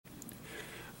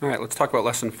All right, let's talk about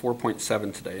lesson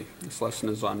 4.7 today. This lesson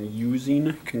is on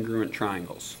using congruent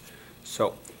triangles.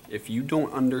 So if you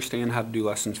don't understand how to do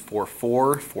lessons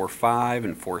 4.4, 4.5,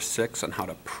 and 4.6 on how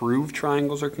to prove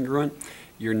triangles are congruent,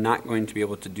 you're not going to be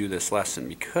able to do this lesson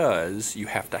because you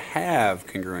have to have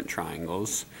congruent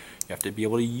triangles. You have to be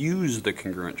able to use the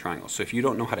congruent triangles. So if you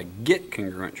don't know how to get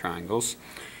congruent triangles,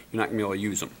 you're not going to be able to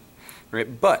use them,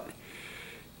 right? But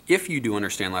if you do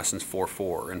understand lessons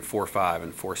 4.4 and 4.5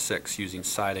 and 4.6 using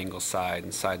side angle side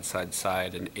and side side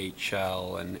side and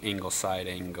HL and angle side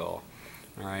angle,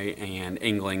 all right, and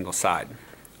angle angle side,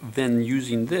 then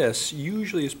using this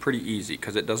usually is pretty easy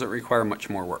because it doesn't require much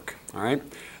more work. All right,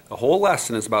 the whole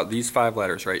lesson is about these 5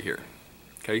 letters right here.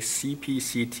 Okay,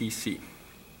 Cpctc.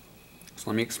 So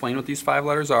let me explain what these 5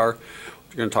 letters are.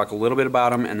 We're going to talk a little bit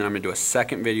about them, and then I'm going to do a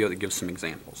second video that gives some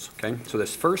examples. Okay, so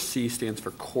this first C stands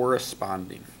for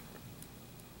corresponding.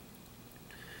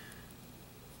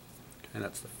 And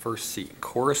that's the first C,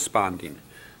 corresponding.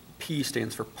 P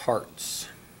stands for parts,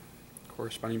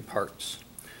 corresponding parts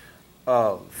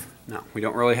of. Now, we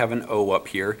don't really have an O up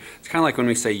here. It's kind of like when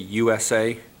we say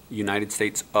USA, United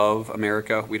States of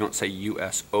America. We don't say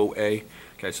USOA.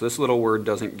 Okay, so this little word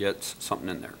doesn't get something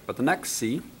in there. But the next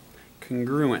C,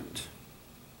 congruent.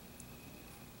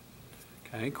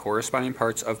 Okay, corresponding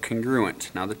parts of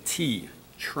congruent. Now the T,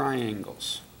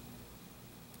 triangles.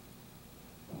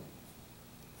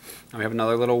 Now we have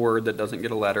another little word that doesn't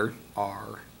get a letter,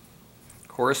 R.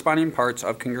 Corresponding parts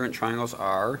of congruent triangles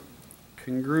are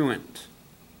congruent.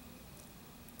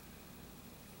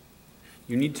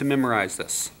 You need to memorize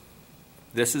this.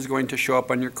 This is going to show up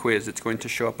on your quiz, it's going to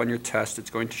show up on your test, it's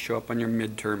going to show up on your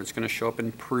midterm, it's going to show up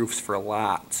in proofs for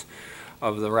lots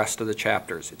of the rest of the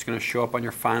chapters. It's going to show up on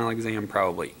your final exam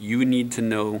probably. You need to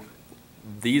know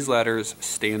these letters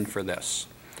stand for this.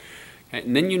 Okay,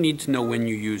 and then you need to know when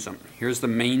you use them. Here's the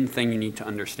main thing you need to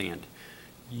understand.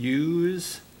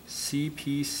 Use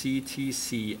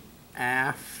Cpctc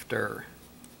after.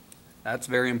 That's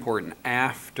very important.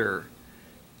 After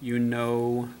you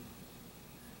know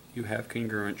you have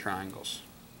congruent triangles.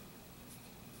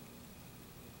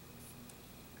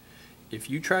 If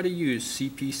you try to use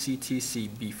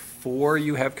Cpctc before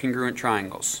you have congruent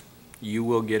triangles, you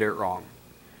will get it wrong.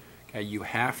 Okay, you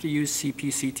have to use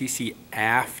Cpctc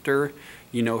after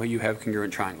you know you have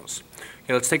congruent triangles.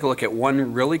 Okay, let's take a look at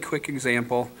one really quick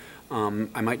example.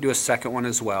 I might do a second one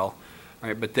as well. All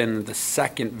right, but then the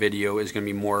second video is going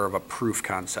to be more of a proof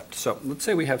concept. So let's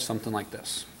say we have something like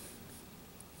this.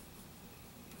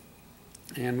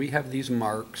 And we have these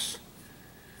marks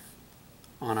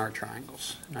on our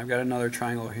triangles. And I've got another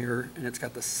triangle here, and it's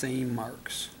got the same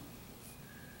marks.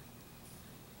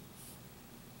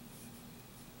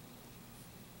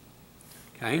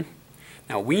 Okay?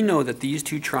 Now we know that these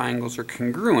two triangles are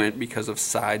congruent because of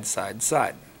side, side,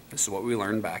 side. This is what we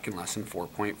learned back in lesson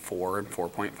 4.4 and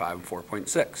 4.5 and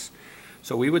 4.6.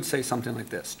 So we would say something like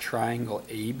this. Triangle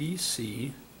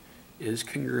ABC is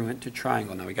congruent to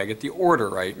triangle. Now we got to get the order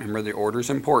right. Remember, the order is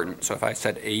important. So if I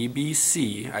said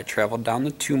ABC, I traveled down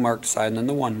the 2 marked side and then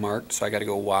the 1 marked, so I got to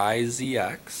go Y, Z,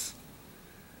 X.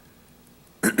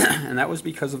 And that was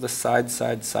because of the side,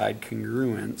 side, side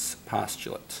congruence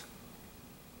postulate.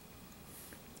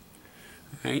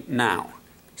 Right, now,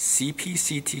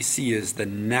 Cpctc is the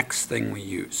next thing we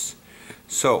use.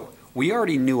 So we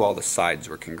already knew all the sides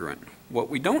were congruent. What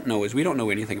we don't know is we don't know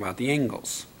anything about the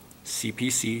angles.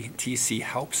 Cpctc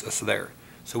helps us there.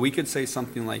 So we could say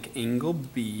something like angle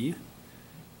B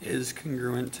is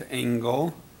congruent to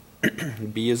angle,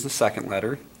 B is the second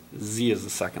letter, Z is the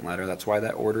second letter. That's why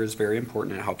that order is very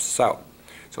important and it helps us out.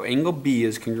 So angle B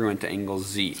is congruent to angle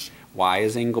Z. Why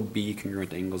is angle B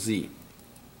congruent to angle Z?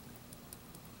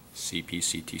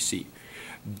 Cpctc.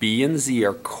 B and Z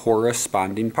are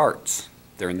corresponding parts.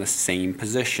 They're in the same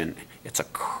position. It's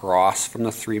across from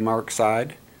the 3 mark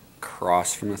side,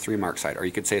 across from the 3 mark side. Or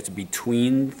you could say it's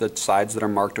between the sides that are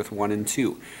marked with 1 and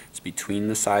 2. It's between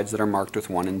the sides that are marked with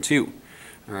 1 and 2.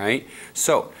 All right?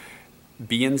 So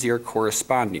B and Z are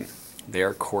corresponding. They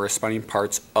are corresponding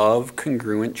parts of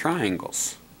congruent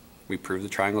triangles. We proved the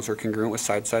triangles are congruent with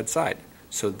side, side, side.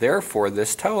 So therefore,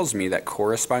 this tells me that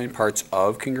corresponding parts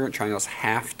of congruent triangles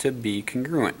have to be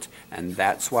congruent. And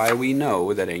that's why we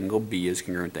know that angle B is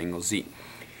congruent to angle Z.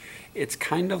 It's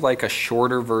kind of like a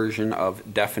shorter version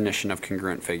of definition of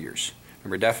congruent figures.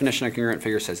 Remember, definition of congruent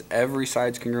figure says every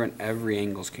side's congruent, every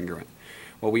angle's congruent.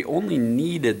 Well, we only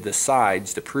needed the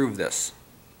sides to prove this.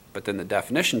 But then the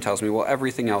definition tells me, well,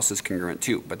 everything else is congruent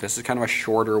too. But this is kind of a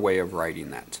shorter way of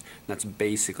writing that. And that's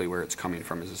basically where it's coming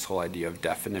from, is this whole idea of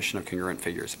definition of congruent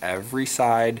figures. Every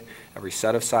side, every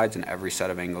set of sides, and every set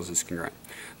of angles is congruent.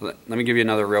 Let me give you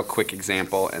another real quick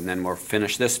example, and then we'll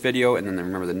finish this video. And then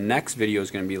remember, the next video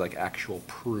is going to be like actual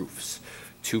proofs.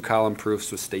 2-column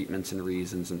proofs with statements and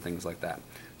reasons and things like that.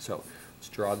 So let's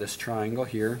draw this triangle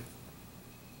here.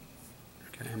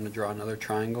 Okay, I'm going to draw another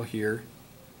triangle here.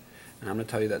 And I'm going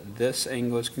to tell you that this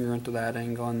angle is congruent to that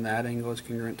angle, and that angle is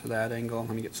congruent to that angle.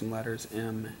 Let me get some letters,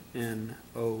 M, N,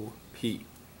 O, P.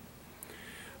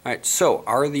 Alright, so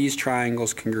are these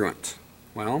triangles congruent?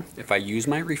 Well, if I use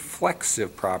my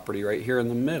reflexive property right here in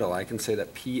the middle, I can say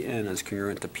that PN is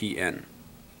congruent to PN.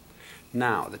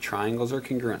 Now, the triangles are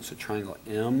congruent, so triangle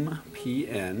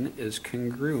MPN is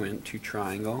congruent to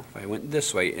triangle, if I went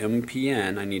this way,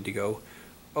 MPN, I need to go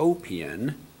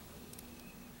OPN.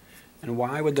 And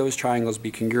why would those triangles be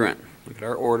congruent? Look at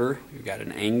our order. We've got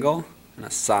an angle, and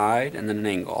a side, and then an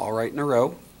angle, all right in a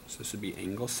row. So this would be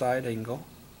angle, side, angle,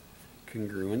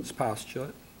 congruence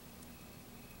postulate.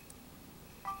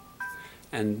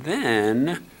 And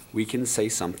then we can say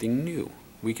something new.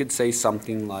 We could say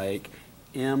something like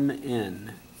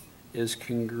MN is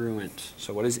congruent.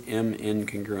 So what is MN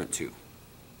congruent to?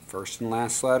 First and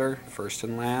last letter, first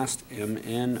and last,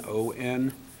 MN,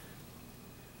 ON.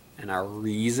 And our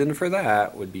reason for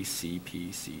that would be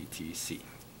Cpctc.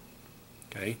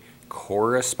 Okay?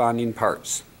 Corresponding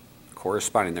parts.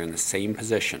 Corresponding, they're in the same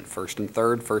position. First and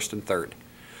third, first and third.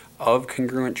 Of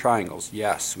congruent triangles,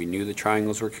 yes, we knew the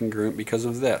triangles were congruent because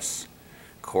of this.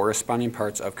 Corresponding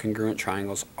parts of congruent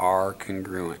triangles are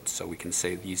congruent. So we can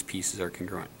say these pieces are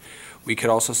congruent. We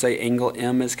could also say angle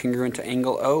M is congruent to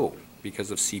angle O because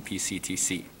of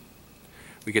Cpctc.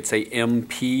 We could say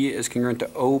MP is congruent to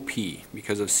OP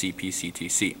because of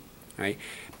Cpctc. Right?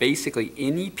 Basically,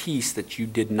 any piece that you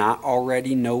did not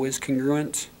already know is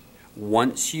congruent,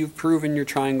 once you've proven your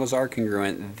triangles are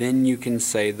congruent, then you can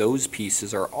say those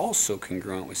pieces are also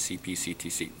congruent with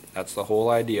Cpctc. That's the whole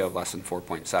idea of lesson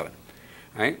 4.7.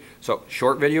 Right? So,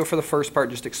 short video for the first part,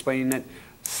 just explaining it.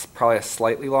 Probably a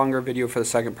slightly longer video for the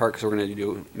second part because we're going to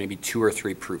do maybe 2 or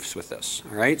 3 proofs with this.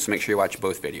 All right? So make sure you watch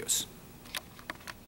both videos.